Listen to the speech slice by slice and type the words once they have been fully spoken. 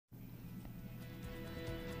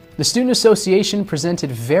The Student Association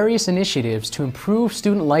presented various initiatives to improve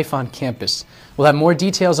student life on campus. We'll have more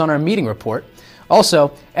details on our meeting report.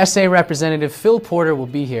 Also, SA Representative Phil Porter will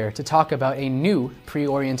be here to talk about a new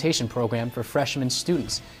pre-orientation program for freshman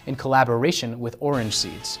students in collaboration with Orange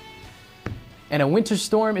Seeds. And a winter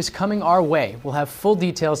storm is coming our way. We'll have full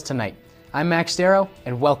details tonight. I'm Max Darrow,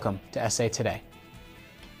 and welcome to SA Today.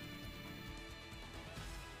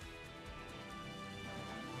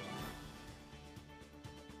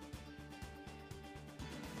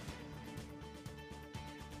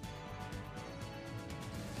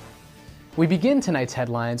 We begin tonight's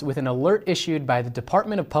headlines with an alert issued by the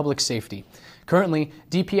Department of Public Safety. Currently,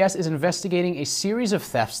 DPS is investigating a series of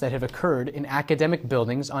thefts that have occurred in academic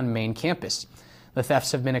buildings on main campus. The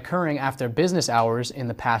thefts have been occurring after business hours in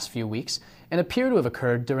the past few weeks and appear to have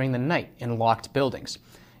occurred during the night in locked buildings.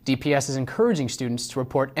 DPS is encouraging students to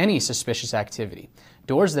report any suspicious activity,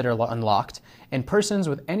 doors that are unlocked, and persons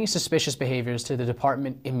with any suspicious behaviors to the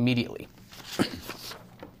department immediately.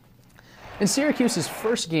 And Syracuse's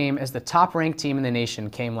first game as the top-ranked team in the nation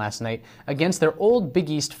came last night against their old Big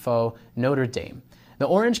East foe, Notre Dame. The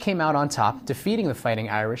Orange came out on top, defeating the Fighting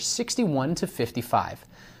Irish 61-55.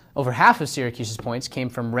 Over half of Syracuse's points came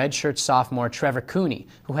from redshirt sophomore Trevor Cooney,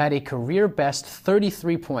 who had a career-best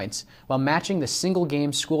 33 points while matching the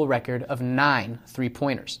single-game school record of 9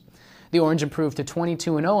 three-pointers. The Orange improved to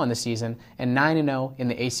 22-0 on the season and 9-0 in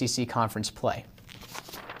the ACC conference play.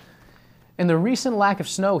 And the recent lack of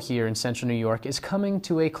snow here in central New York is coming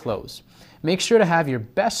to a close. Make sure to have your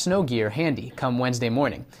best snow gear handy come Wednesday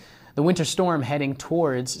morning. The winter storm heading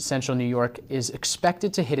towards central New York is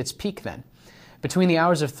expected to hit its peak then. Between the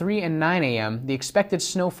hours of 3 and 9 a.m., the expected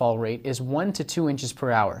snowfall rate is 1 to 2 inches per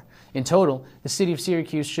hour. In total, the city of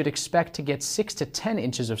Syracuse should expect to get 6 to 10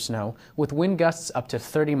 inches of snow, with wind gusts up to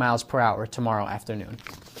 30 miles per hour tomorrow afternoon.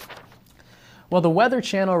 Well, the Weather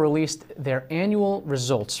Channel released their annual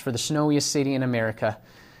results for the snowiest city in America.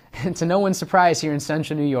 And to no one's surprise here in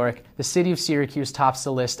central New York, the city of Syracuse tops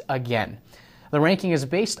the list again. The ranking is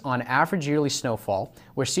based on average yearly snowfall,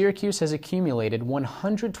 where Syracuse has accumulated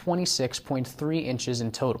 126.3 inches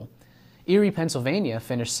in total. Erie, Pennsylvania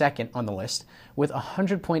finished second on the list with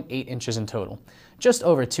 100.8 inches in total, just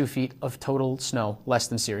over 2 feet of total snow less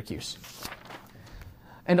than Syracuse.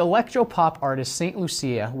 And electropop artist St.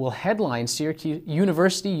 Lucia will headline Syracuse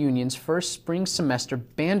University Union's first spring semester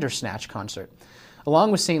Bandersnatch concert.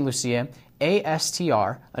 Along with St. Lucia,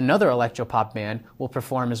 ASTR, another electropop band, will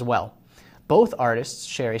perform as well. Both artists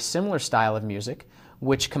share a similar style of music,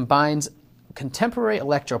 which combines contemporary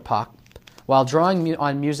electropop while drawing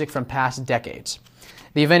on music from past decades.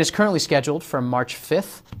 The event is currently scheduled for March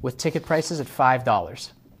 5th, with ticket prices at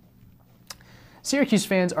 $5. Syracuse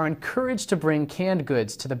fans are encouraged to bring canned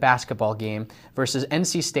goods to the basketball game versus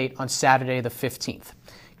NC State on Saturday the 15th.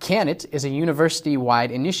 Can It is a university-wide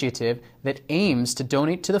initiative that aims to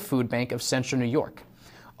donate to the food bank of Central New York.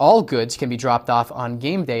 All goods can be dropped off on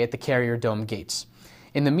game day at the Carrier Dome gates.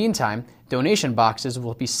 In the meantime, donation boxes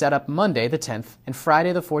will be set up Monday the 10th and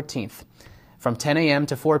Friday the 14th from 10 a.m.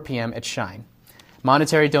 to 4 p.m. at Shine.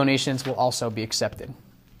 Monetary donations will also be accepted.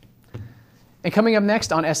 And coming up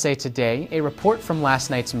next on SA Today, a report from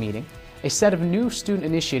last night's meeting. A set of new student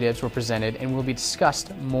initiatives were presented and will be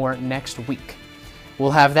discussed more next week.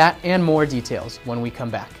 We'll have that and more details when we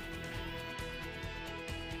come back.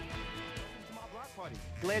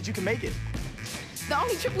 Glad you can make it. The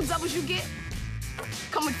only triple doubles you get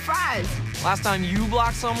come with fries. Last time you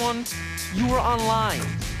blocked someone, you were online.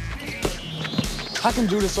 I can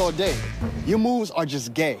do this all day. Your moves are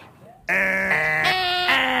just gay.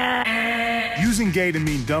 Using gay to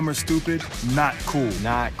mean dumb or stupid, not cool.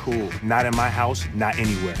 Not cool. Not in my house, not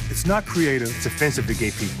anywhere. It's not creative, it's offensive to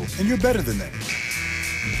gay people. And you're better than that.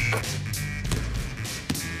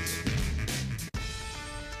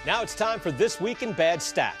 Now it's time for This Week in Bad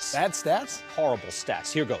Stats. Bad stats? Horrible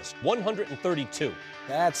stats. Here goes. 132.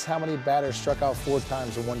 That's how many batters struck out 4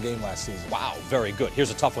 times in one game last season. Wow, very good.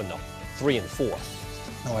 Here's a tough one, though. 3 and 4.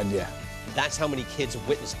 No idea. That's how many kids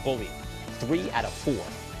witnessed bullying. 3 out of 4.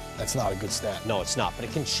 That's not a good stat. No, it's not, but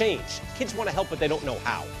it can change. Kids want to help, but they don't know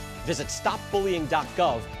how. Visit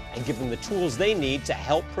stopbullying.gov and give them the tools they need to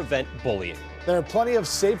help prevent bullying. There are plenty of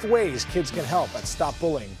safe ways kids can help at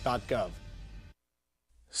stopbullying.gov.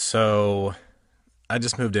 So, I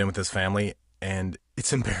just moved in with this family, and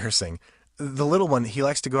it's embarrassing. The little one, he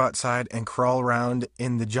likes to go outside and crawl around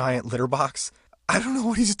in the giant litter box. I don't know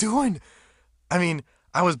what he's doing. I mean,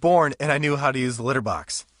 I was born and I knew how to use the litter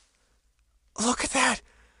box. Look at that.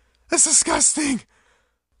 That's disgusting.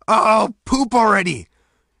 Oh, poop already.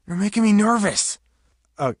 You're making me nervous.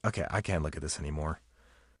 Oh, okay, I can't look at this anymore.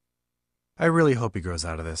 I really hope he grows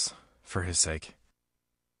out of this, for his sake.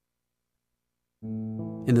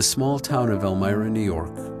 In the small town of Elmira, New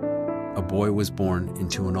York, a boy was born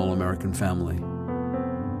into an all-American family.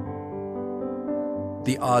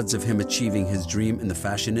 The odds of him achieving his dream in the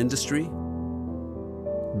fashion industry?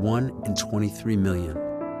 1 in 23 million.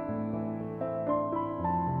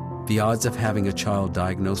 The odds of having a child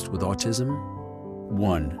diagnosed with autism?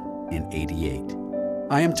 1 in 88.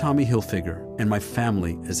 I am Tommy Hilfiger, and my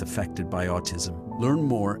family is affected by autism. Learn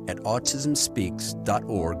more at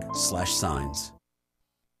autismspeaks.org/signs.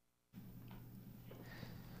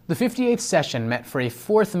 The 58th session met for a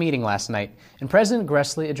fourth meeting last night, and President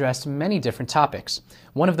Gressley addressed many different topics.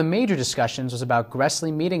 One of the major discussions was about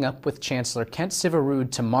Gressley meeting up with Chancellor Kent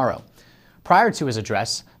Syverud tomorrow. Prior to his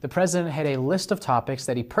address, the president had a list of topics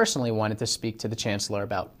that he personally wanted to speak to the Chancellor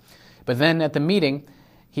about. But then at the meeting,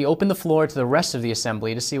 he opened the floor to the rest of the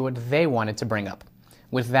Assembly to see what they wanted to bring up.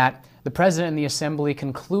 With that, the President and the Assembly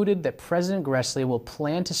concluded that President Gressley will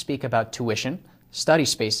plan to speak about tuition, study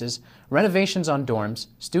spaces, renovations on dorms,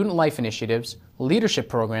 student life initiatives, leadership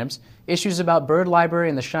programs, issues about Bird Library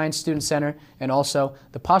and the Shine Student Center, and also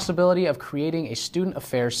the possibility of creating a Student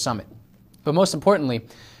Affairs Summit. But most importantly,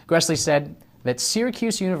 Gressley said that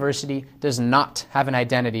Syracuse University does not have an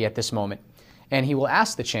identity at this moment, and he will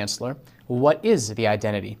ask the Chancellor, what is the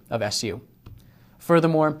identity of SU?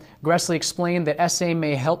 Furthermore, Gressley explained that SA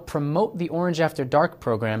may help promote the Orange After Dark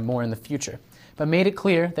program more in the future, but made it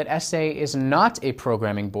clear that SA is not a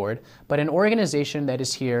programming board, but an organization that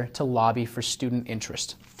is here to lobby for student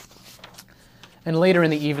interest. And later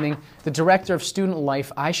in the evening, the Director of Student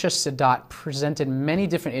Life, Aisha Sadat, presented many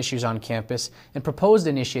different issues on campus and proposed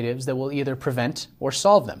initiatives that will either prevent or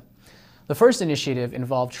solve them. The first initiative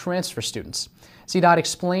involved transfer students. Sadat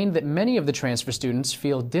explained that many of the transfer students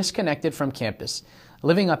feel disconnected from campus,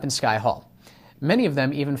 living up in Sky Hall. Many of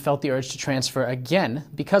them even felt the urge to transfer again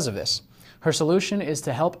because of this. Her solution is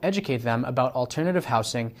to help educate them about alternative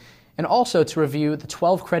housing and also to review the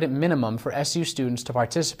 12-credit minimum for SU students to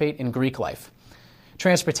participate in Greek life.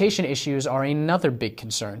 Transportation issues are another big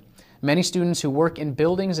concern. Many students who work in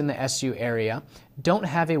buildings in the SU area don't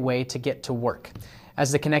have a way to get to work, as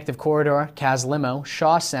the connective corridor, CAS Limo,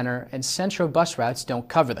 Shaw Center, and Centro bus routes don't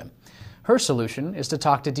cover them. Her solution is to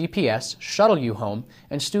talk to DPS, Shuttle You Home,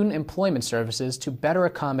 and Student Employment Services to better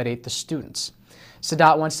accommodate the students.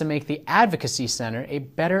 Sadat wants to make the Advocacy Center a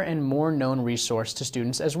better and more known resource to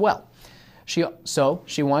students as well.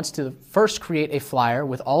 She wants to first create a flyer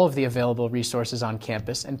with all of the available resources on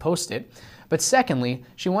campus and post it, but secondly,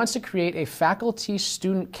 she wants to create a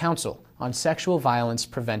faculty-student council on sexual violence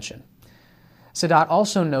prevention. Sadat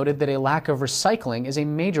also noted that a lack of recycling is a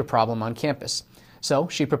major problem on campus. So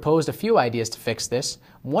she proposed a few ideas to fix this,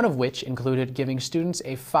 one of which included giving students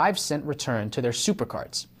a 5-cent return to their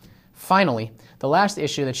supercards. Finally, the last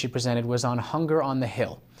issue that she presented was on hunger on the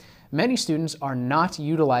Hill. Many students are not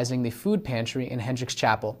utilizing the food pantry in Hendricks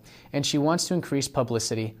Chapel, and she wants to increase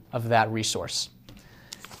publicity of that resource.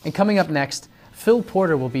 And coming up next, Phil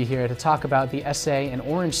Porter will be here to talk about the SA and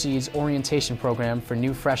Orange Seeds orientation program for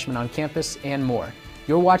new freshmen on campus and more.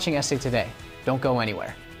 You're watching SA Today. Don't go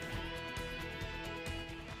anywhere.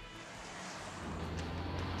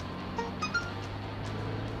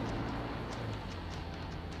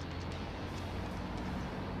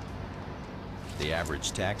 The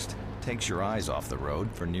average text takes your eyes off the road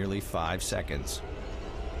for nearly 5 seconds.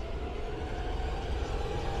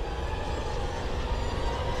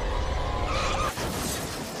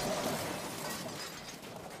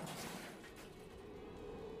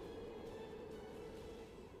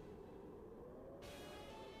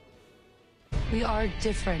 We are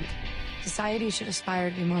different. Society should aspire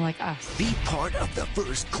to be more like us. Be part of the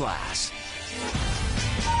first class.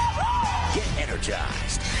 Get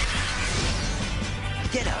energized.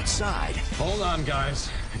 Get outside. Hold on, guys.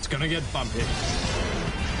 It's gonna get bumpy.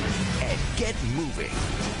 And get moving.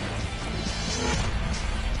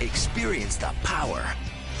 Experience the power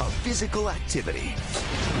of physical activity.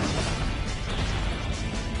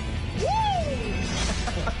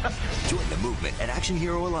 Join the movement at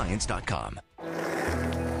ActionHeroAlliance.com.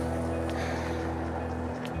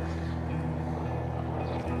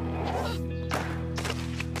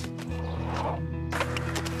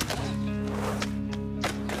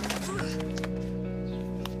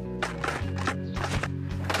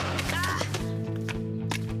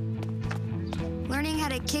 Learning how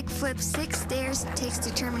to kickflip 6 stairs takes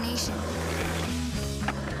determination.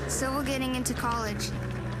 So will getting into college.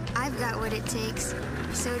 I've got what it takes.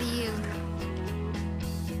 So do you.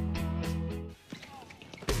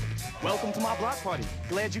 Welcome to my block party.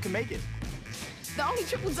 Glad you can make it. The only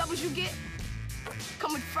triple doubles you get.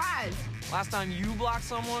 come with fries. Last time you blocked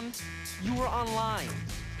someone, you were online.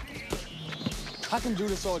 I can do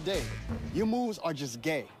this all day. Your moves are just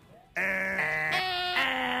gay.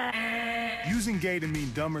 Using gay to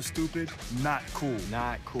mean dumb or stupid, not cool.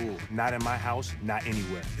 Not cool. Not in my house, not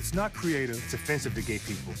anywhere. It's not creative, it's offensive to gay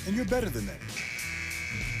people. And you're better than that.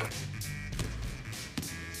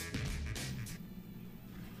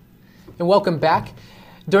 And welcome back.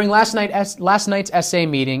 During last night's SA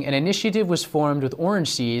meeting, an initiative was formed with Orange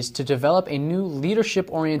Seeds to develop a new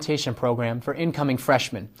leadership orientation program for incoming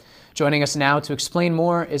freshmen. Joining us now to explain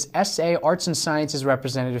more is SA Arts and Sciences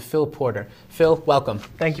representative Phil Porter. Phil, welcome.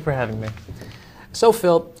 Thank you for having me. So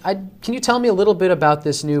Phil, can you tell me a little bit about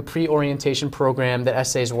this new pre-orientation program that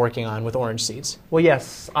SA is working on with Orange Seeds? Well,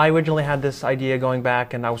 yes. I originally had this idea going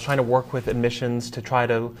back, and I was trying to work with admissions to try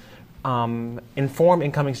to inform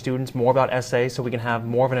incoming students more about SA so we can have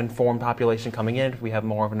more of an informed population coming in. If we have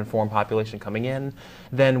more of an informed population coming in,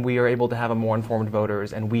 then we are able to have a more informed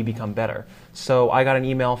voters and we become better. So I got an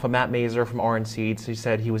email from Matt Mazer from Orange Seeds. He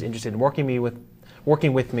said he was interested in working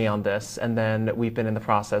with me on this, and then we've been in the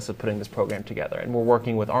process of putting this program together. And we're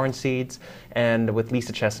working with Orange Seeds and with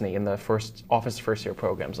Lisa Chesney in the first year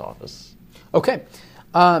programs office. Okay,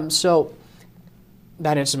 so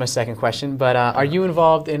that answers my second question, but are you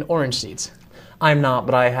involved in Orange Seeds? I'm not,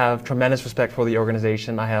 but I have tremendous respect for the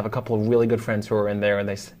organization. I have a couple of really good friends who are in there, and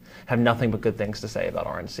they have nothing but good things to say about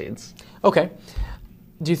Orange Seeds. Okay.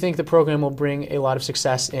 Do you think the program will bring a lot of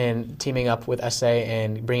success in teaming up with SA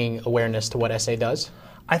and bringing awareness to what SA does?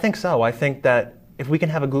 I think so. I think that if we can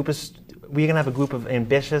have a group of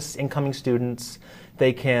ambitious incoming students,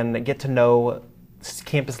 they can get to know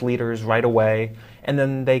campus leaders right away, and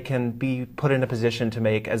then they can be put in a position to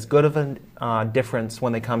make as good of a difference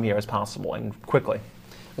when they come here as possible and quickly.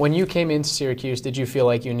 When you came into Syracuse, did you feel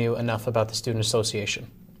like you knew enough about the Student Association?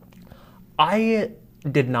 I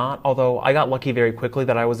did not, although I got lucky very quickly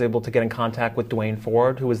that I was able to get in contact with Dwayne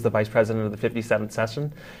Ford, who was the vice president of the 57th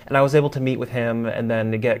session, and I was able to meet with him and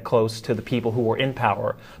then to get close to the people who were in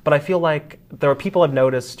power. But I feel like there are people I've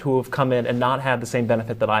noticed who have come in and not had the same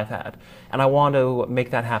benefit that I've had, and I want to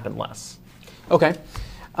make that happen less. Okay.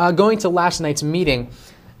 Going to last night's meeting,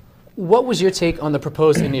 what was your take on the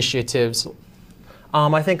proposed initiatives?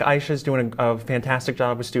 I think Aisha's doing a fantastic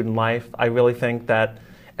job with student life. I really think that,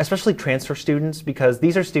 especially transfer students, because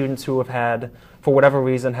these are students who have had, for whatever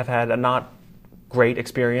reason, have had a not great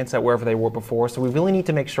experience at wherever they were before. So we really need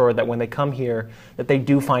to make sure that when they come here, that they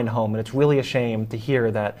do find home. And it's really a shame to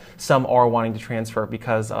hear that some are wanting to transfer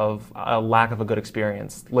because of a lack of a good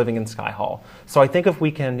experience living in Sky Hall. So I think if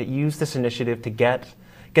we can use this initiative to get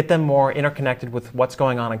them more interconnected with what's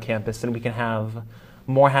going on campus, then we can have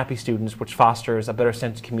more happy students, which fosters a better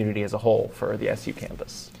sense of community as a whole for the SU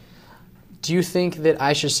campus. Do you think that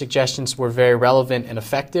Aisha's suggestions were very relevant and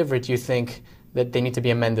effective, or do you think that they need to be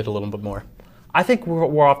amended a little bit more? I think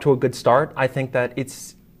we're off to a good start. I think that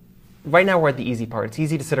right now we're at the easy part. It's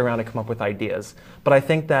easy to sit around and come up with ideas. But I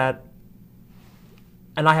think that,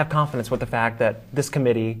 and I have confidence with the fact that this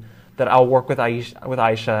committee, that I'll work with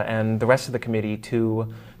Aisha and the rest of the committee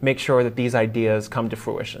to make sure that these ideas come to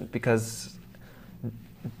fruition, because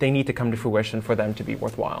they need to come to fruition for them to be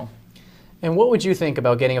worthwhile. And what would you think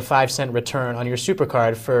about getting a 5-cent return on your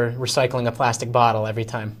SuperCard for recycling a plastic bottle every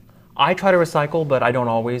time? I try to recycle, but I don't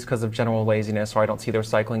always because of general laziness, or I don't see the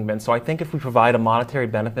recycling bin. So I think if we provide a monetary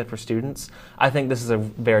benefit for students, I think this is a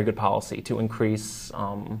very good policy to increase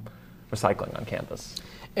recycling on campus.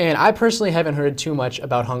 And I personally haven't heard too much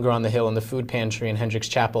about Hunger on the Hill and the food pantry in Hendricks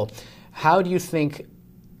Chapel. How do you think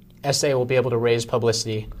SA will be able to raise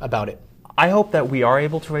publicity about it? I hope that we are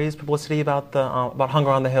able to raise publicity about Hunger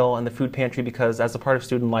on the Hill and the food pantry, because as a part of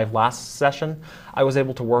student life last session, I was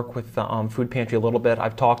able to work with the food pantry a little bit.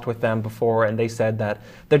 I've talked with them before, and they said that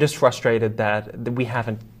they're just frustrated that we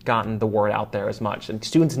haven't gotten the word out there as much. And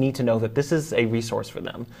students need to know that this is a resource for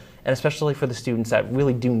them, and especially for the students that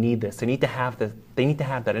really do need this. They need to have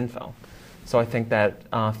that info. So I think that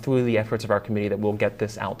through the efforts of our committee, that we'll get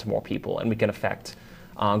this out to more people, and we can affect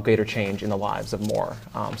greater change in the lives of more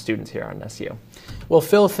students here on SU. Well,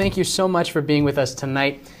 Phil, thank you so much for being with us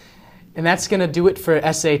tonight. And that's going to do it for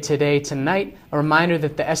SA Today tonight. A reminder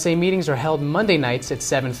that the SA meetings are held Monday nights at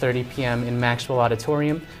 7:30 p.m. in Maxwell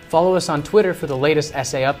Auditorium. Follow us on Twitter for the latest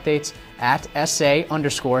SA updates at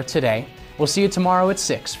SA_today. We'll see you tomorrow at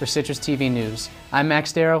 6 for Citrus TV News. I'm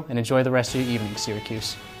Max Darrow, and enjoy the rest of your evening,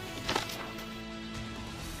 Syracuse.